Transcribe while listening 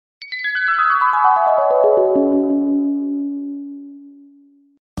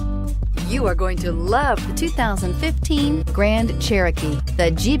You are going to love the 2015 Grand Cherokee.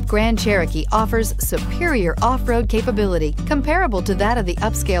 The Jeep Grand Cherokee offers superior off-road capability comparable to that of the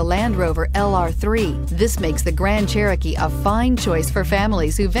upscale Land Rover LR3. This makes the Grand Cherokee a fine choice for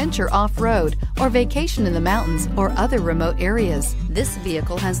families who venture off-road or vacation in the mountains or other remote areas. This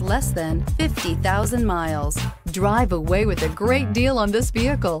vehicle has less than 50,000 miles. Drive away with a great deal on this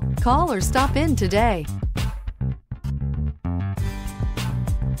vehicle. Call or stop in today.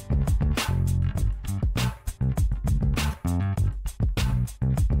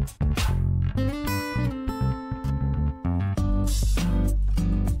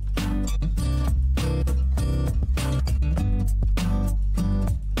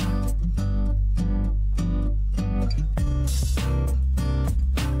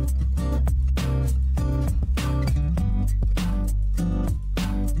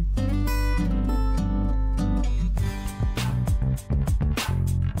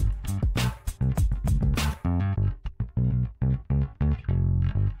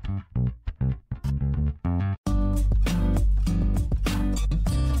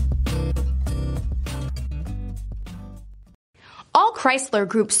 All Chrysler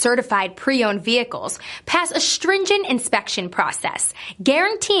Group certified pre-owned vehicles pass a stringent inspection process,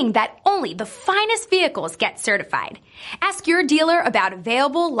 guaranteeing that only the finest vehicles get certified. Ask your dealer about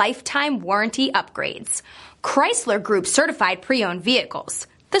available lifetime warranty upgrades. Chrysler Group certified pre-owned vehicles,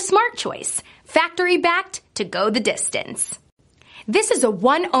 the smart choice, factory backed to go the distance. This is a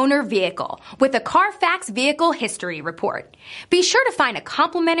one-owner vehicle with a Carfax Vehicle History Report. Be sure to find a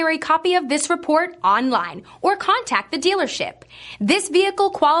complimentary copy of this report online or contact the dealership. This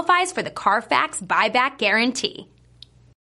vehicle qualifies for the Carfax Buyback Guarantee.